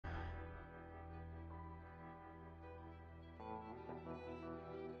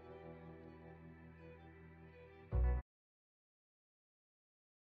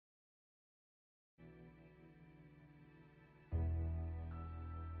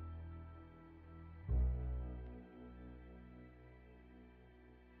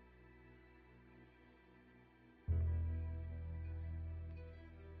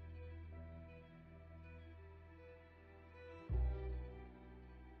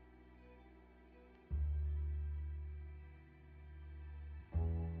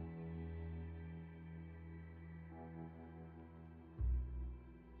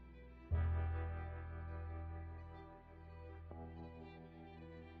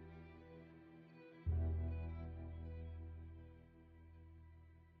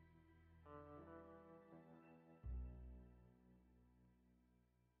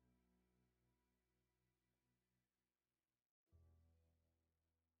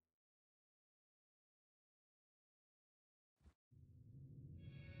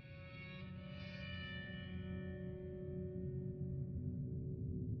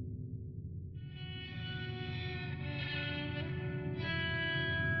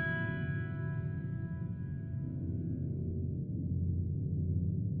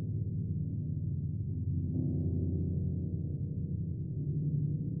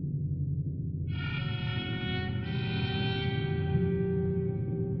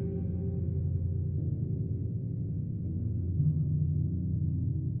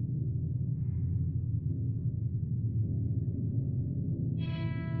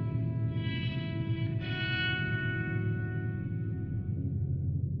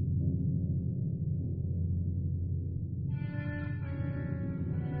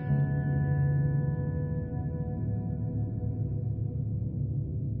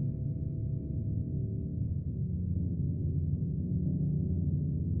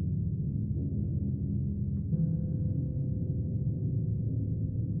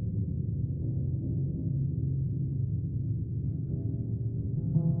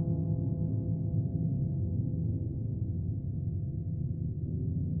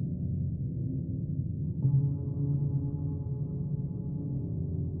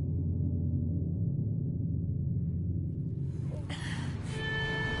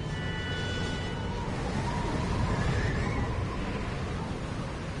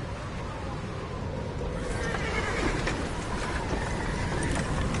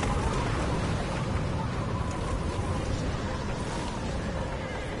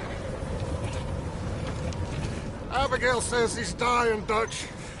Abigail says he's dying, Dutch.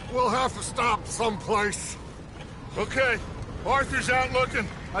 We'll have to stop someplace. Okay. Arthur's out looking.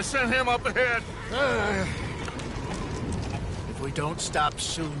 I sent him up ahead. If we don't stop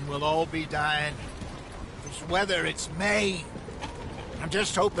soon, we'll all be dying. This weather, it's May. I'm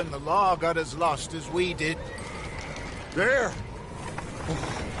just hoping the law got as lost as we did. There!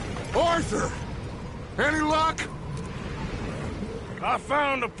 Arthur! Any luck? I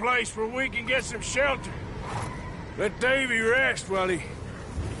found a place where we can get some shelter. Let Davy rest while he...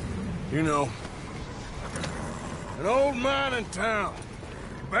 You know. An old mining town.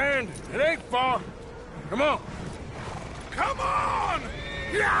 Abandoned. It ain't far. Come on. Come on!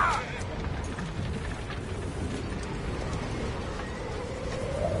 Yeah!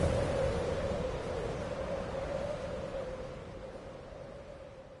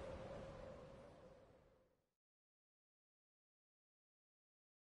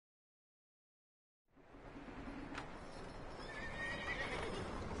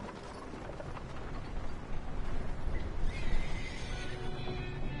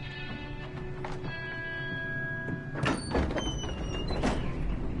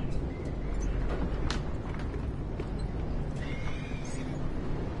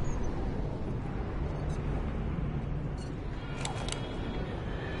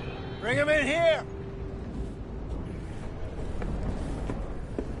 Bring him in here!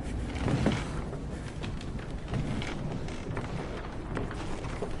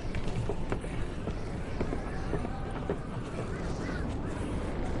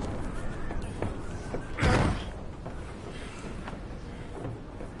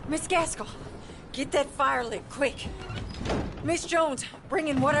 Miss Gaskell, get that fire lit, quick. Miss Jones, bring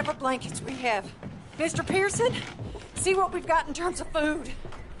in whatever blankets we have. Mr. Pearson, see what we've got in terms of food.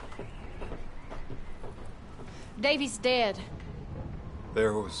 Davy's dead.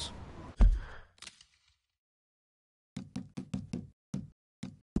 There was...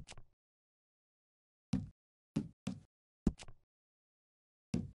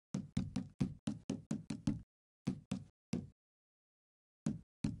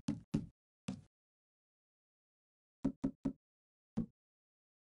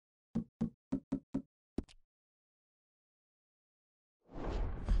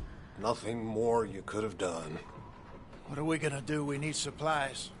 Nothing more you could have done. What are we gonna do? We need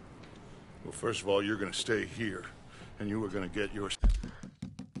supplies. Well, first of all, you're gonna stay here, and you were gonna get your...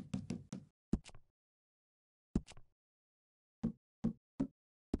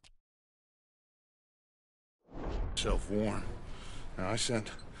 self-warn. Now, I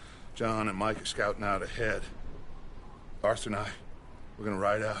sent John and Micah scouting out ahead. Arthur and I, we're gonna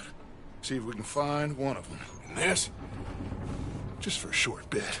ride out, see if we can find one of them. And this, just for a short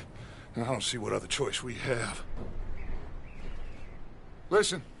bit. And I don't see what other choice we have.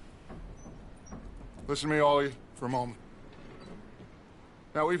 Listen. Listen to me, all of you, for a moment.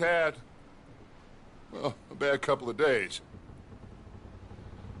 Now, we've had, well, a bad couple of days.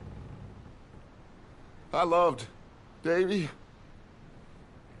 I loved Davy,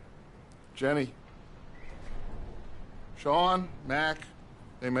 Jenny, Sean, Mac.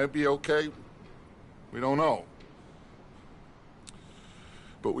 They may be okay. We don't know.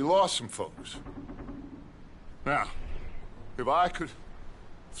 But we lost some folks. Now, if I could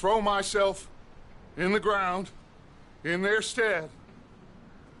throw myself in the ground in their stead,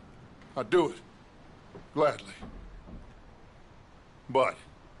 I'd do it gladly. But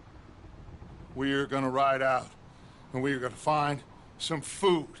we are gonna ride out and we are gonna find some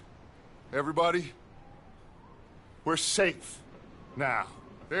food. Everybody, we're safe now.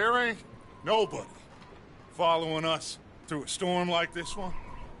 There ain't nobody following us through a storm like this one.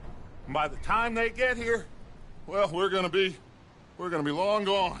 And by the time they get here, well, we're gonna be long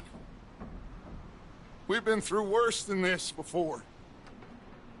gone. We've been through worse than this before.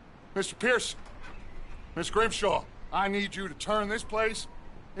 Mr. Pearson, Miss Grimshaw, I need you to turn this place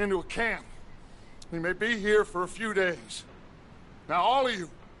into a camp. We may be here for a few days. Now, all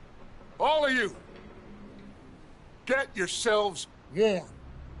of you, get yourselves warm.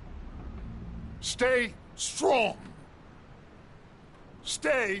 Stay strong.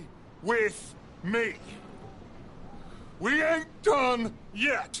 Stay with me. We ain't done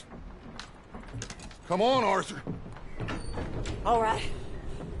yet. Come on, Arthur. All right.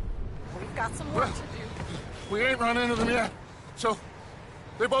 We've got some work to do. We ain't run into them yet, so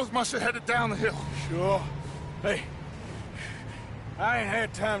they both must have headed down the hill. Sure. Hey, I ain't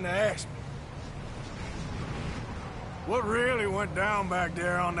had time to ask. What really went down back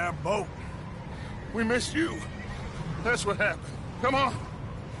there on that boat? We missed you. That's what happened. Come on.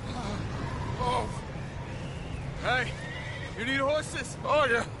 Oh. Hey, you need horses? Oh,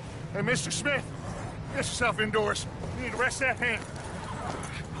 yeah. Hey, Mr. Smith, Get yourself indoors. You need to rest that hand.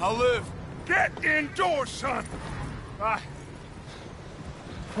 I'll live. Get indoors, son!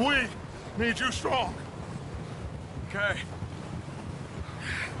 We need you strong. Okay.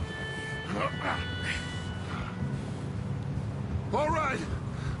 All right,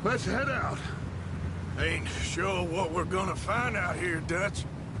 let's head out. Ain't sure what we're gonna find out here, Dutch.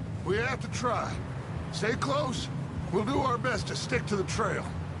 We have to try. Stay close. We'll do our best to stick to the trail.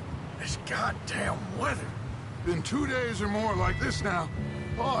 This goddamn weather. Been 2 days or more like this now.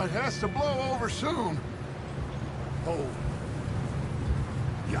 Oh, it has to blow over soon. Oh.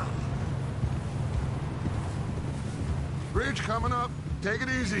 Yeah. Bridge coming up. Take it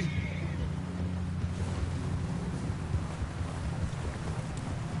easy.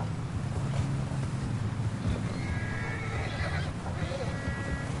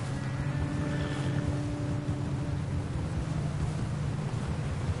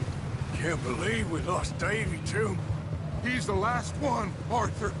 Can't believe we lost Davy, too. He's the last one,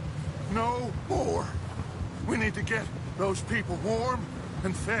 Arthur. No more. We need to get those people warm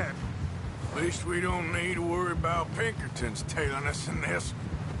and fed. At least we don't need to worry about Pinkertons tailing us in this.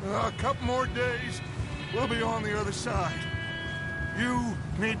 A couple more days, we'll be on the other side. You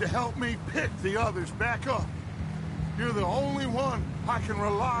need to help me pick the others back up. You're the only one I can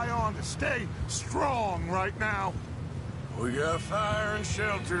rely on to stay strong right now. We got fire and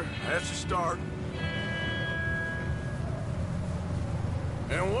shelter. That's a start.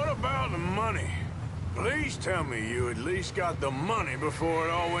 And what about the money? Please tell me you at least got the money before it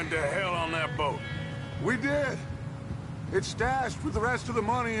all went to hell on that boat. We did. It's stashed with the rest of the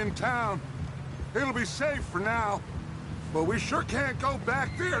money in town. It'll be safe for now. But we sure can't go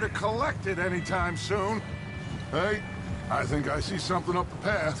back there to collect it anytime soon. Hey, I think I see something up the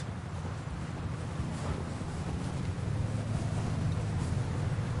path.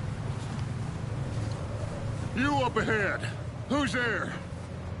 You up ahead. Who's there?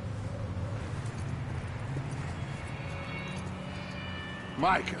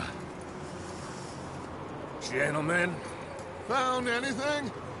 Micah. Gentlemen, Found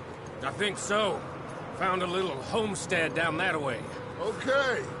anything? I think so. Found a little homestead down that way.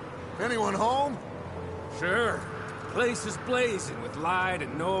 Okay. Anyone home? Sure. Place is blazing with light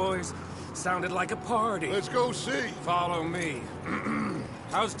and noise. Sounded like a party. Let's go see. Follow me.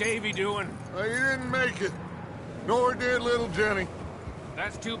 How's Davy doing? He didn't make it. Nor did little Jenny.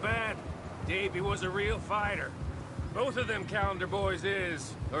 That's too bad. Davy was a real fighter. Both of them calendar boys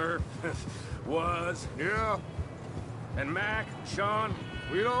is, or was. Yeah, And Mac, Sean,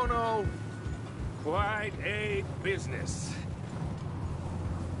 we don't know. quite a business.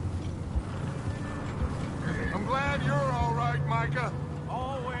 I'm glad you're all right, Micah.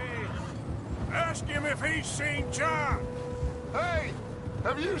 Always. Ask him if he's seen John. Hey,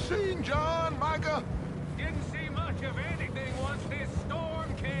 have you seen John, Micah? Didn't see much of anything once this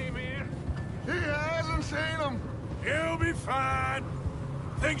storm came in. He hasn't seen him. He'll be fine.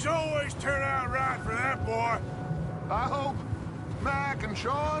 Things always turn out right for that boy. I hope Mac and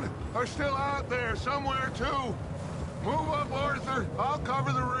Sean are still out there somewhere, too. Move up, Arthur. I'll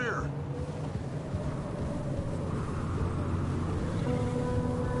cover the rear.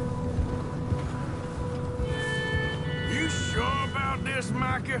 You sure about this,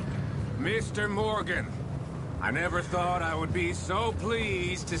 Micah? Mr. Morgan, I never thought I would be so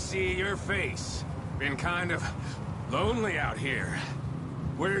pleased to see your face. Been kind of lonely out here.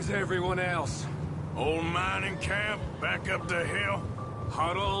 Where's everyone else? Old mining camp, back up the hill.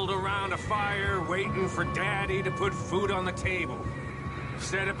 Huddled around a fire, waiting for Daddy to put food on the table.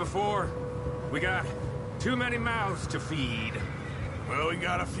 Said it before, we got too many mouths to feed. Well, we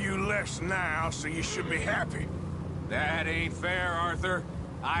got a few less now, so you should be happy. That ain't fair, Arthur.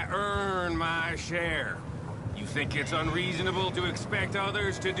 I earn my share. You think it's unreasonable to expect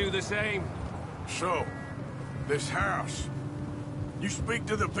others to do the same? So, this house. You speak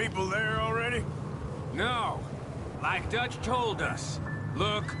to the people there already? No. Like Dutch told us.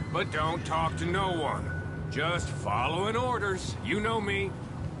 Look, but don't talk to no one. Just following orders. You know me.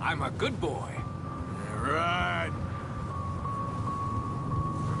 I'm a good boy. Right.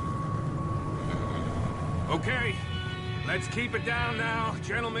 Okay. Let's keep it down now,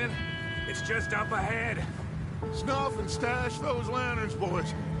 gentlemen. It's just up ahead. Snuff and stash those lanterns,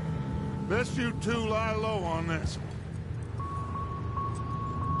 boys. Best you two lie low on this.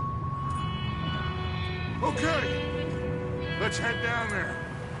 Okay. Let's head down there.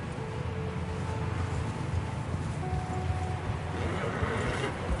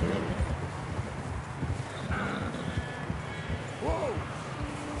 Whoa!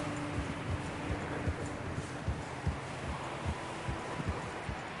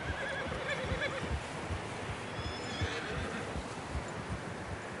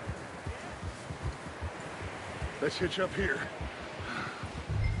 Let's hitch up here.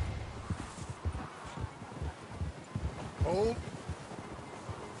 Hold.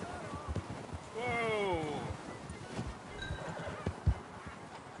 Whoa!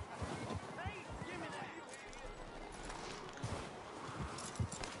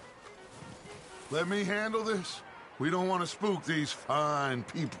 Let me handle this. We don't want to spook these fine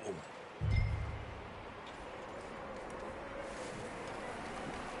people.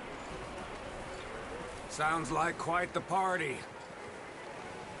 Sounds like quite the party.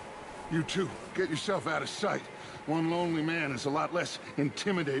 You two, get yourself out of sight. One lonely man is a lot less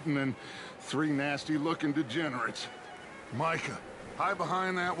intimidating than three nasty-looking degenerates. Micah, hide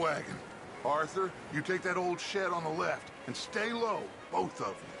behind that wagon. Arthur, you take that old shed on the left, and stay low, both of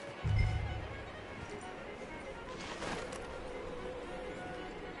you.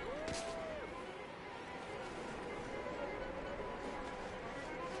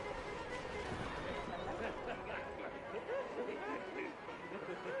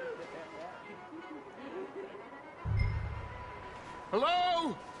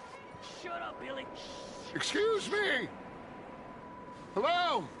 Hello? Shut up, Billy. Excuse me?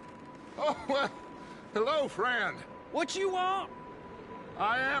 Hello? Oh, well, hello, friend. What you want?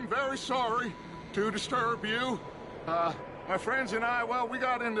 I am very sorry to disturb you. My friends and I, well, we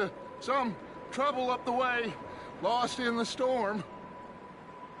got into some trouble up the way, lost in the storm.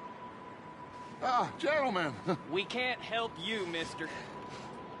 Gentlemen. We can't help you, mister.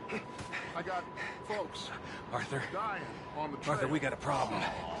 I got folks Arthur. dying on the trail. Arthur, we got a problem.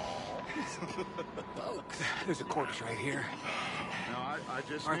 There's a corpse right here. Now, I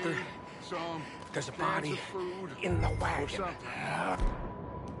just Arthur, need some there's a cans body of food in the or wagon. something.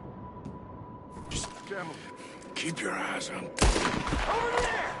 Just Gentlemen. keep your eyes on. Over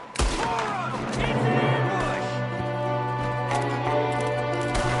there! Forward! It's an ambush!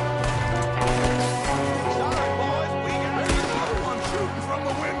 Sorry, boys, we got There's another one shooting from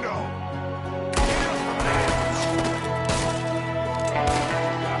the window.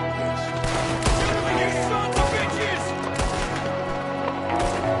 you sons of bitches!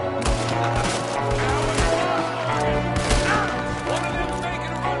 One of them's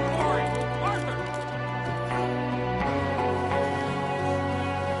making a run for it. Arthur!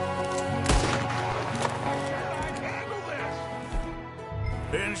 Handle this.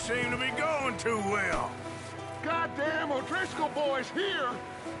 Didn't seem to be going too well. Goddamn O'Driscoll boys here.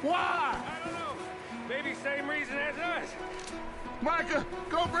 Why? I don't know. Maybe same reason as us. Micah,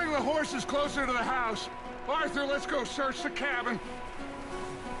 go bring the horses closer to the house. Arthur, let's go search the cabin.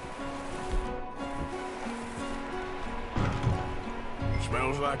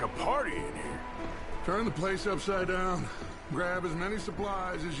 Smells like a party in here. Turn the place upside down. Grab as many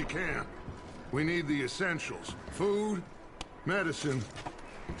supplies as you can. We need the essentials. Food, medicine,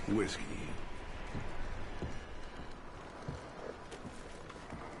 whiskey.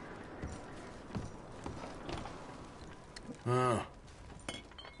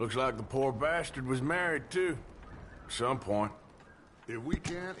 Looks like the poor bastard was married, too. At some point. If we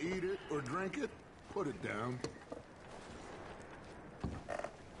can't eat it or drink it, put it down.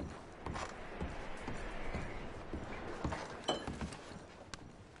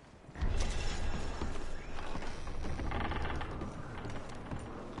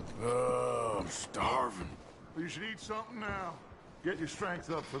 Oh, I'm starving. You should eat something now. Get your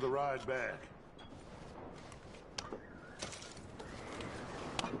strength up for the ride back.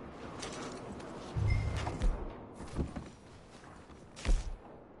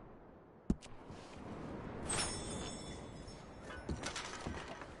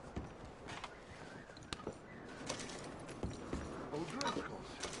 O'Driscoll's.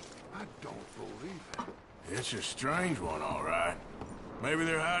 I don't believe it. It's a strange one, all right. Maybe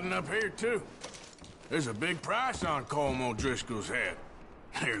they're hiding up here, too. There's a big price on Colm O'Driscoll's head.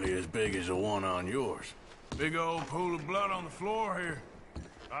 Nearly as big as the one on yours. Big old pool of blood on the floor here.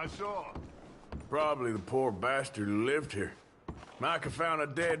 I saw. Probably the poor bastard who lived here. Micah found a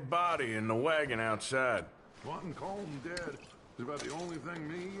dead body in the wagon outside. Wanting Colm dead is about the only thing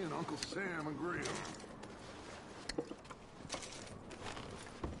me and Uncle Sam agree on.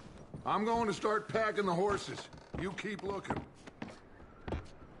 I'm going to start packing the horses. You keep looking.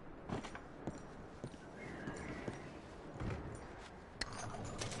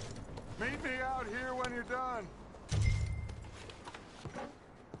 Meet me out here when you're done.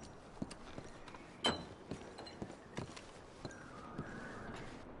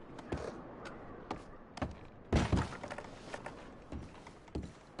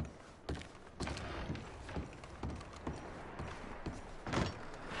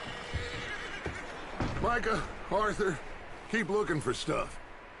 Micah, Arthur, keep looking for stuff.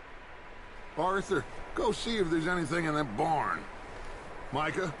 Arthur, go see if there's anything in that barn.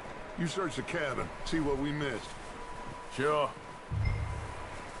 Micah, you search the cabin, see what we missed. Sure.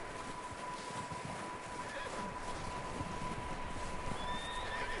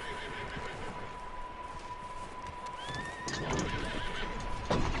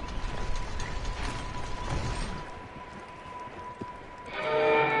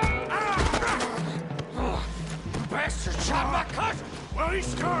 Bastard shot my cousin! Well, he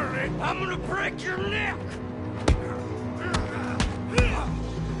started it. I'm gonna break your neck!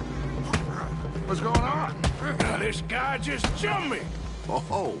 What's going on? Now, this guy just jumped me.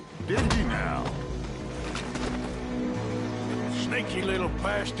 Oh, did he now? Sneaky little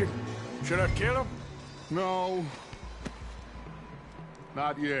bastard. Should I kill him? No.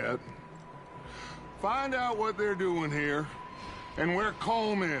 Not yet. Find out what they're doing here, and where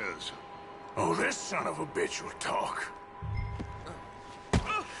Colm is. Oh, this son of a bitch will talk.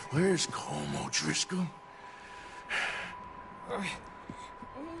 Where's Colm O'Driscoll?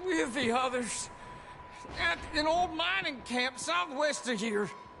 With the others. At an old mining camp southwest of here.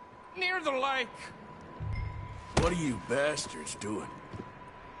 Near the lake. What are you bastards doing?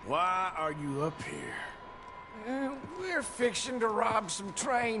 Why are you up here? We're fixing to rob some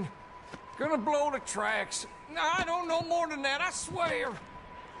train. Gonna blow the tracks. I don't know more than that, I swear.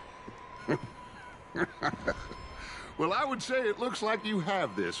 Well, I would say it looks like you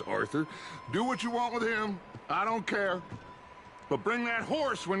have this, Arthur. Do what you want with him. I don't care. But bring that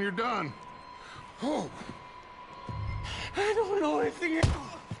horse when you're done. Oh. I don't know anything else.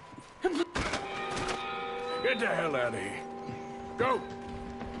 Get the hell out of here. Go!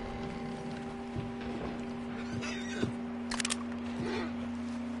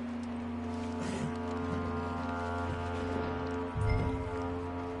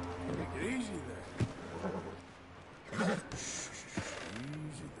 Take it easy there.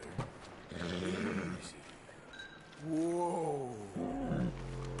 Easy there. Easy. Whoa.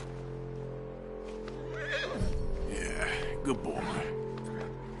 Yeah, good boy.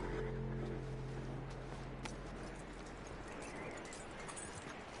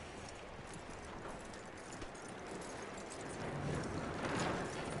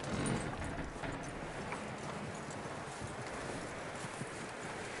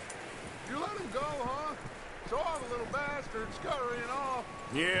 You let him go, huh? Saw the little bastard scurrying off.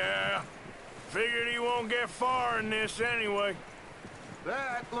 Yeah. Figured he won't get far in this anyway.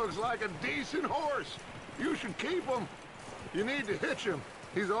 That looks like a decent horse. You should keep him. You need to hitch him.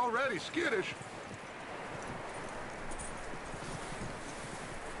 He's already skittish.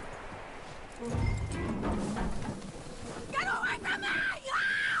 Get away from me!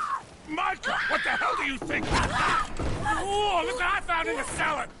 Micah, what the hell do you think? Oh, look what I found in the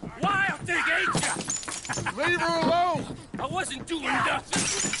cellar! Wild thing, ain't ya? Leave her alone! I wasn't doing nothing.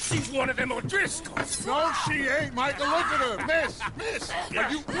 She's one of them O'Driscolls. No, she ain't, Micah. Look at her. Miss! Are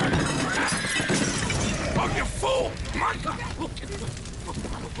you... Oh, you fool! Micah!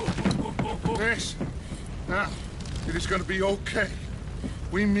 Miss, now, it is gonna be okay.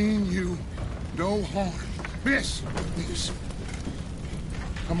 We mean you no harm. Miss!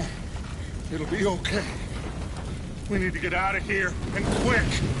 Come on. It'll be okay. We need to get out of here, and quick.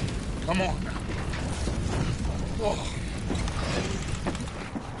 Come on now. Oh.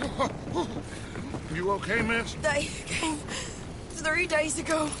 You okay, miss? They came 3 days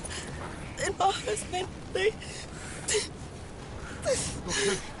ago. And my husband, they...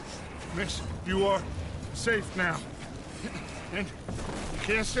 Okay. Miss, you are safe now. And you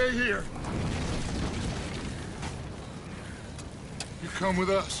can't stay here. You come with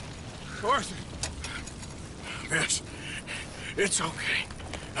us. Arthur. Miss, it's okay.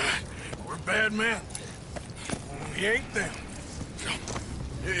 We're bad men. We ain't them.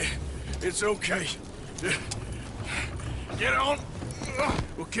 It's okay. Get on.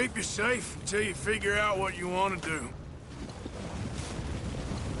 We'll keep you safe until you figure out what you want to do.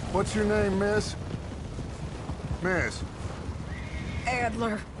 What's your name, miss? Miss.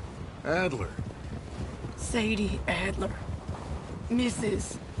 Adler. Adler. Sadie Adler.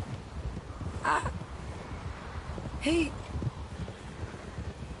 Mrs. He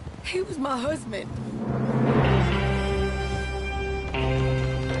was my husband.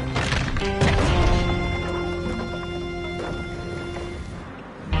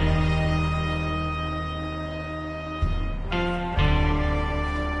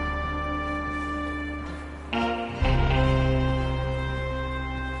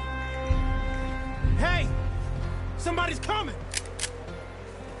 Hey! Somebody's coming!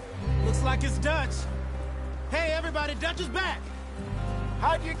 Looks like it's Dutch. Hey, everybody, Dutch is back!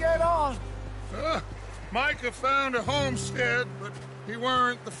 How'd you get on? Micah found a homestead, but he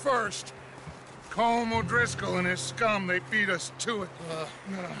weren't the first. Colm O'Driscoll and his scum, they beat us to it.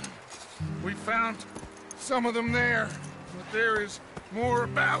 We found some of them there, but there is more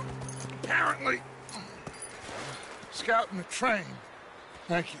about, apparently. Scouting the train.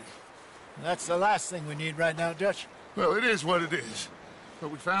 Thank you. That's the last thing we need right now, Dutch. Well, it is what it is.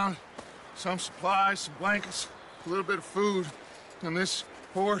 But we found some supplies, some blankets, a little bit of food, and this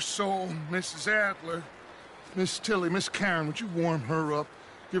poor soul, Mrs. Adler. Miss Tilly, Miss Karen, would you warm her up?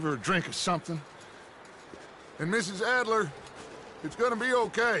 Give her a drink or something? And Mrs. Adler, it's gonna be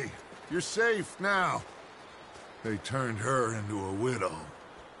okay. You're safe now. They turned her into a widow.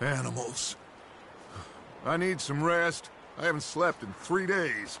 Animals. I need some rest. I haven't slept in 3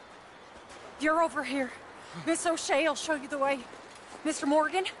 days. You're over here. Miss O'Shea will show you the way. Mr.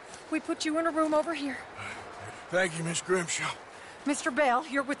 Morgan, we put you in a room over here. Thank you, Miss Grimshaw. Mr. Bell,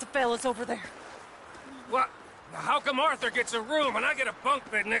 you're with the fellas over there. What? How come Arthur gets a room and I get a bunk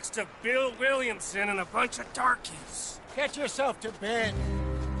bed next to Bill Williamson and a bunch of darkies? Get yourself to bed.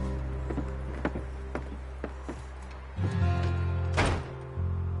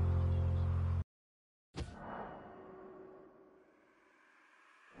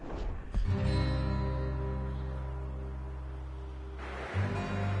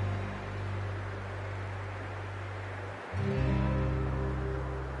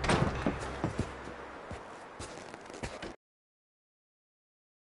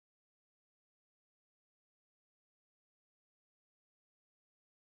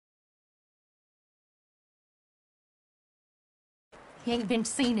 He ain't been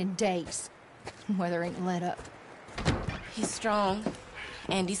seen in days. Weather ain't let up. He's strong,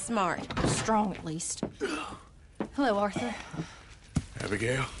 and he's smart. Strong, at least. Hello, Arthur.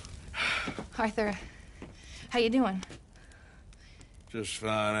 Abigail? Arthur, how you doing? Just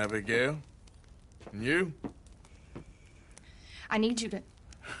fine, Abigail. And you? I need you to...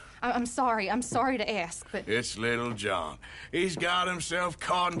 I'm sorry to ask, but... It's little John. He's got himself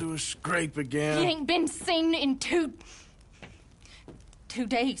caught into a scrape again. He ain't been seen in 2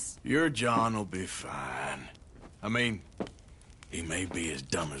 days. Your John will be fine. I mean, he may be as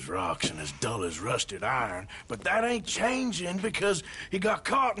dumb as rocks and as dull as rusted iron, but that ain't changing because he got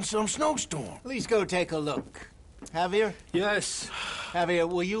caught in some snowstorm. Please go take a look. Javier? Yes. Javier,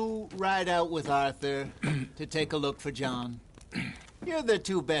 will you ride out with Arthur to take a look for John? You're the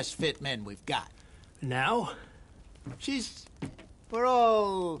 2 best fit men we've got. Now?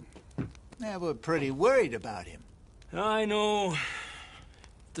 We're pretty worried about him. I know.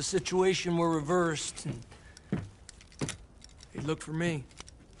 The situation were reversed, and he looked for me.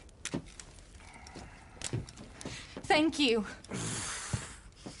 Thank you.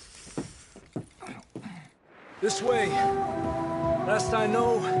 This way. Last I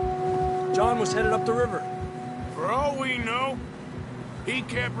know, John was headed up the river. For all we know, he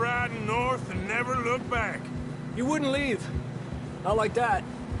kept riding north and never looked back. He wouldn't leave. Not like that.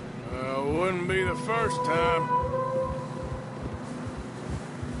 Wouldn't be the first time.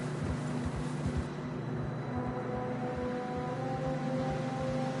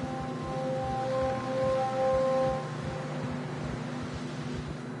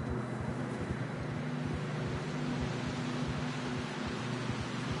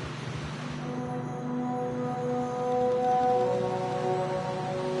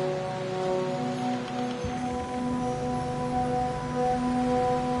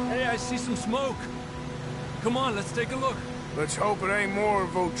 See some smoke. Come on, let's take a look. Let's hope it ain't more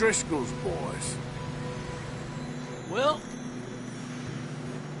of O'Driscoll's boys. Well,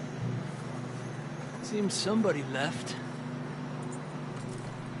 seems somebody left.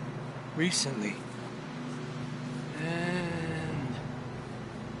 Recently. And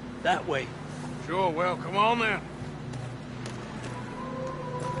that way. Sure, well, come on then.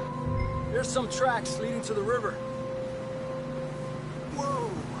 There's some tracks leading to the river. Whoa!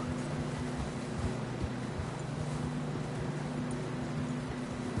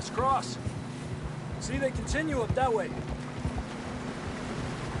 Let's cross. See, they continue up that way.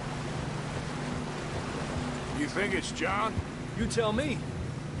 You think it's John? You tell me.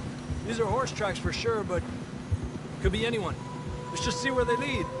 These are horse tracks for sure, but could be anyone. Let's just see where they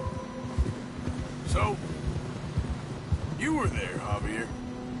lead. So, you were there, Javier.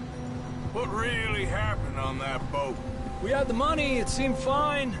 What really happened on that boat? We had the money, it seemed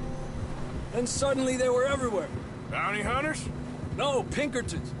fine. Then suddenly they were everywhere. Bounty hunters? No,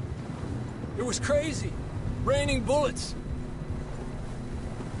 Pinkertons. It was crazy. Raining bullets.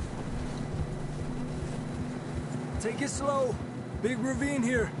 Take it slow. Big ravine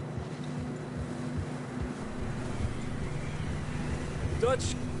here.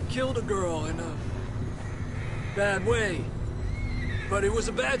 Dutch killed a girl in a bad way. But it was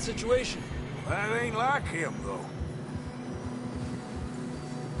a bad situation. That ain't like him, though.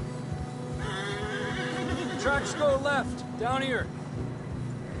 Tracks go left, down here.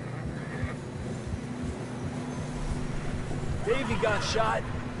 Davey got shot.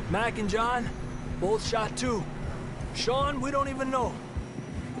 Mac and John, both shot too. Sean, we don't even know.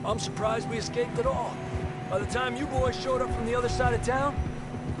 I'm surprised we escaped at all. By the time you boys showed up from the other side of town,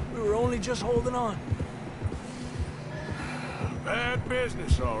 we were only just holding on. Bad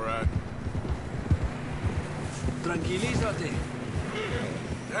business, all right. Tranquilízate.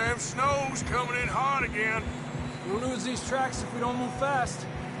 Damn snow's coming in hard again. We'll lose these tracks if we don't move fast.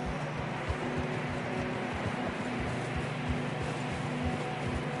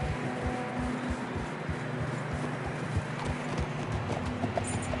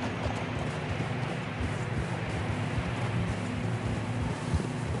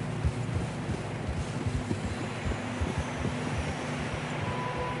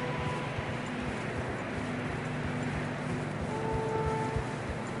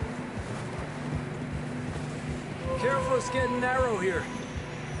 Careful, it's getting narrow here.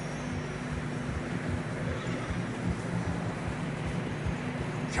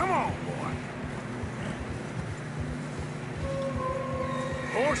 Come on, boy.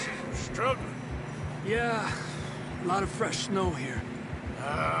 Horses are struggling. Yeah, a lot of fresh snow here.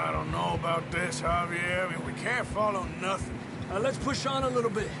 I don't know about this, Javier. I mean, we can't follow nothing. Let's push on a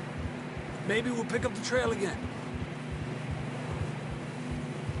little bit. Maybe we'll pick up the trail again.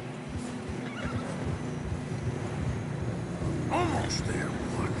 Almost there,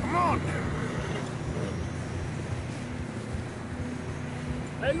 boy. Come on now.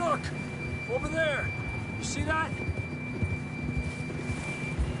 Hey, look! Over there! You see that?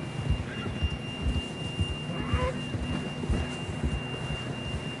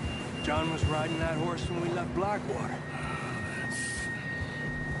 John was riding that horse when we left Blackwater.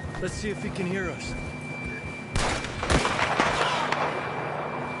 Let's see if he can hear us.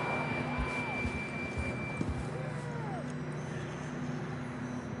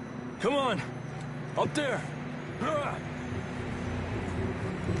 Come on! Up there!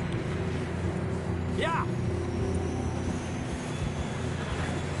 Yeah!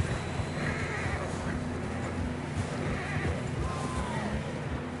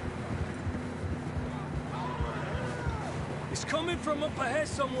 He's coming from up ahead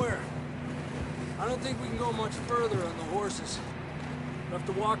somewhere. I don't think we can go much further on the horses. We'll have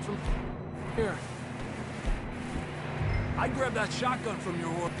to walk from here. I'd grab that shotgun from your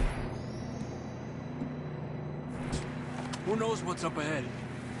horse. Who knows what's up ahead?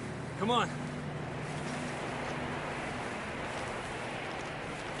 Come on.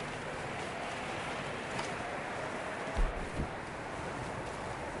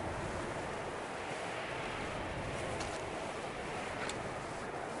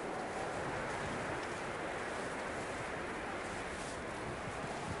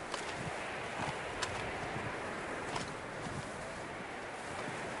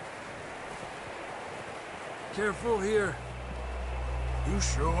 Careful here. You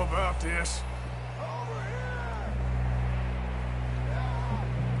sure about this?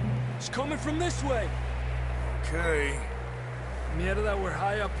 It's coming from this way. Okay. Mierda, that we're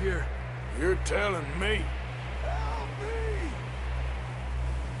high up here. You're telling me.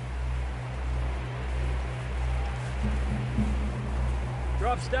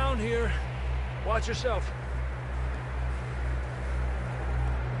 Drops down here. Watch yourself.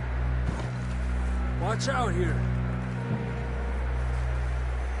 Watch out here.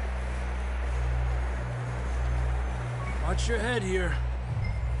 Watch your head here.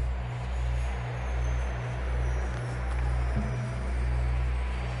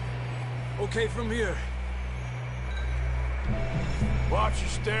 Okay, from here. Watch your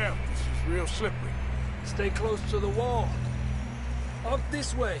step. This is real slippery. Stay close to the wall. Up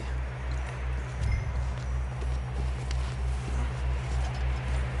this way.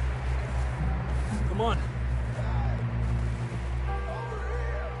 Come on.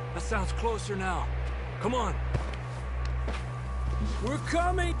 That sounds closer now. Come on. We're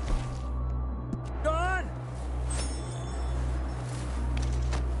coming! John!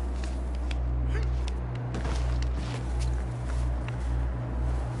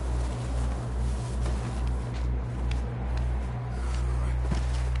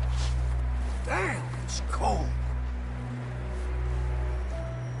 Damn, it's cold.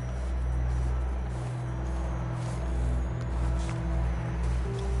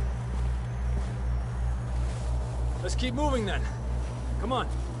 Let's keep moving then. Come on.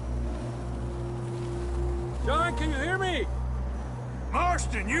 John, can you hear me?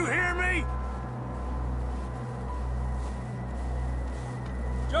 Marston, you hear me?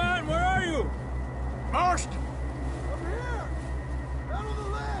 John, where are you? Marston? Over here! Down on the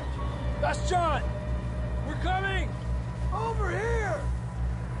ledge! That's John! We're coming! Over here!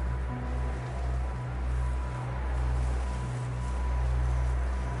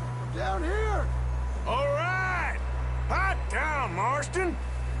 Down here! All right! Hot down, Marston!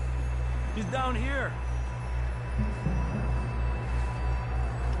 He's down here.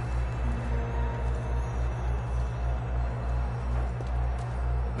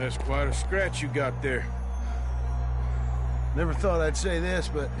 That's quite a scratch you got there. Never thought I'd say this,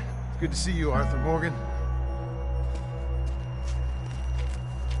 but it's good to see you, Arthur Morgan.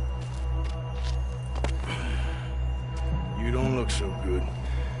 You don't look so good.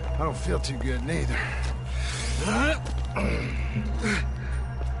 I don't feel too good, neither.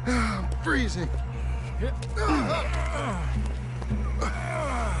 I'm freezing.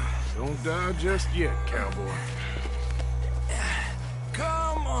 Don't die just yet, cowboy.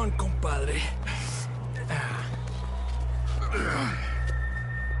 Come on, compadre.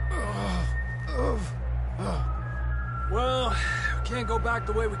 Well, we can't go back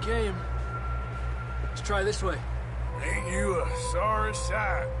the way we came. Let's try this way. Ain't you a sorry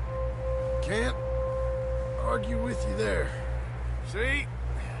sight? Can't argue with you there. See?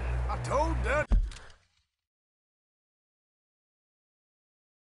 I told Dutch.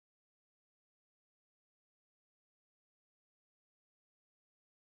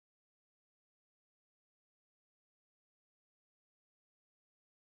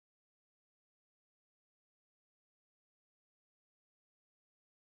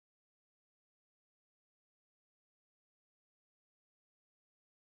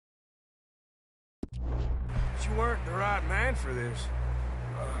 You weren't the right man for this.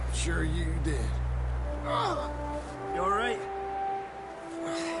 Sure you did. You all right?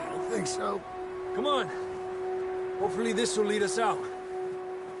 I don't think so. Come on. Hopefully this will lead us out.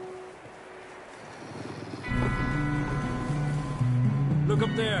 Look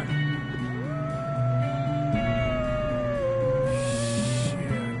up there.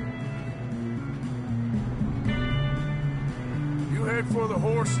 You head for the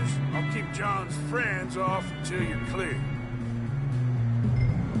horses. I'll keep John's friends off until you're clear.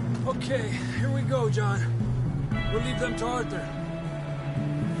 Okay, here we go, John. We'll leave them to Arthur.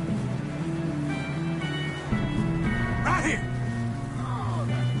 Right here!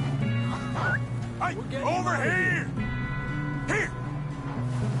 Hey, We're getting over out of here! Here!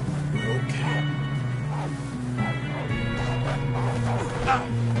 Okay.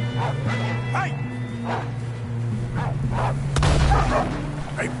 Hey!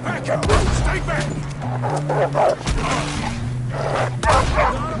 Hey, back up! Stay back!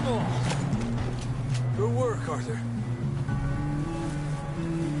 Got 'em all. Good work, Arthur.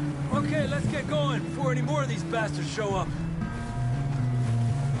 Okay, let's get going before any more of these bastards show up.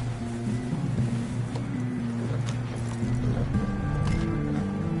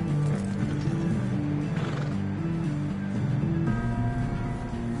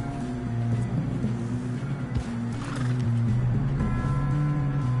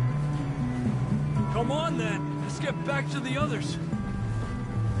 Come on, then. Let's get back to the others.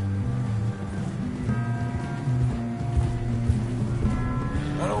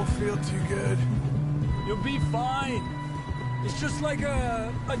 I don't feel too good. You'll be fine. It's just like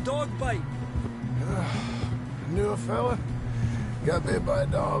a dog bite. Knew a fella, got bit by a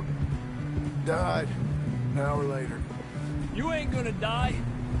dog, died an hour later. You ain't gonna die.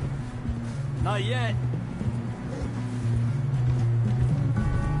 Not yet.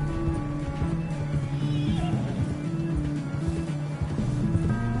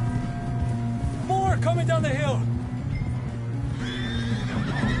 More coming down the hill.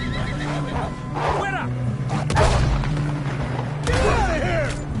 Fuera! Get out of here!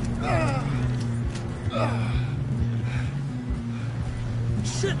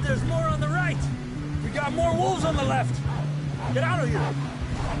 Shit, there's more on the right. We got more wolves on the left. Get out of here.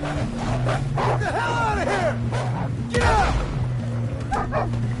 Get the hell out of here! Get out!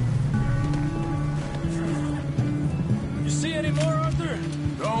 You see any more, Arthur?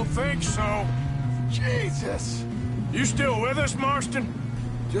 Don't think so. Jesus! You still with us, Marston?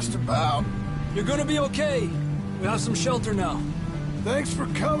 Just about. You're gonna be okay. We have some shelter now. Thanks for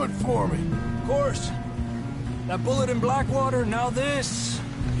coming for me. Of course. That bullet in Blackwater, now this.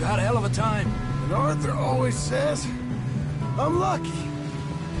 You had a hell of a time. And Arthur always says, I'm lucky.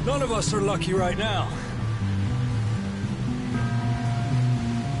 None of us are lucky right now.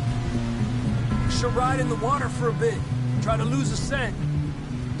 We should ride in the water for a bit. Try to lose a scent.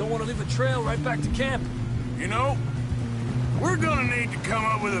 Don't want to leave a trail right back to camp. You know, we're gonna need to come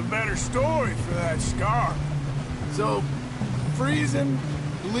up with a better story for that scar. So, freezing,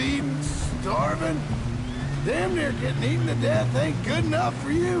 bleeding, starving, Damn near getting eaten to death ain't good enough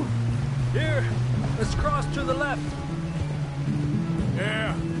for you. Here, let's cross to the left.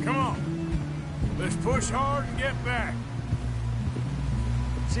 Yeah, come on. Let's push hard and get back.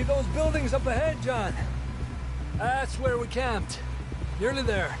 See those buildings up ahead, John? That's where we camped. Nearly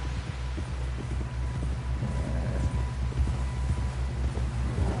there.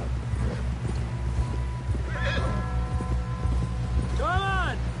 Come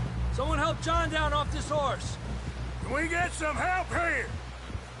on! Someone help John down off this horse. Can we get some help here?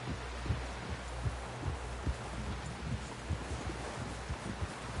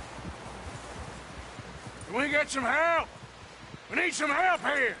 Can we get some help? We need some help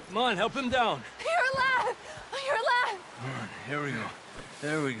here! Come on, help him down. You're alive! You're alive! Come on, here we go.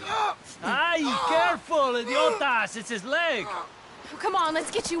 There we go. Ay, careful, idiotas! It's his leg! Oh, come on,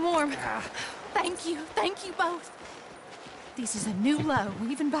 let's get you warm. Thank you both. This is a new low,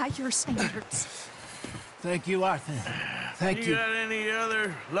 even by your standards. Thank you, Arthur. Thank you. You got any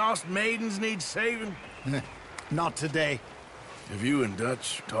other lost maidens need saving? Not today. Have you and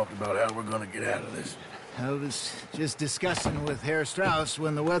Dutch talked about how we're gonna get out of this? I was just discussing with Herr Strauss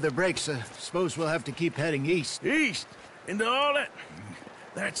when the weather breaks. I suppose we'll have to keep heading east. East? Into all that...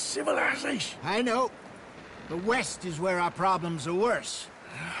 That's civilization. I know. The west is where our problems are worse.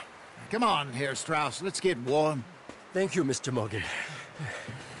 Come on, Herr Strauss, let's get warm. Thank you, Mr. Morgan.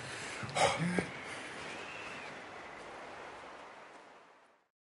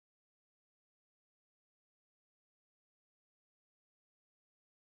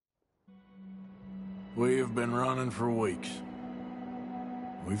 We have been running for weeks.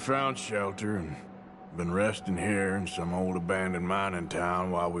 We found shelter and been resting here in some old abandoned mining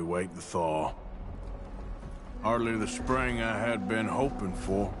town while we wait the thaw. Hardly the spring I had been hoping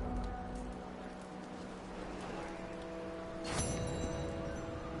for.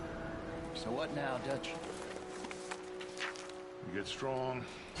 So what now, Dutch? We get strong,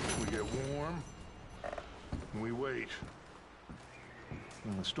 we get warm, and we wait.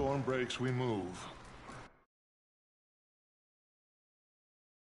 When the storm breaks, we move.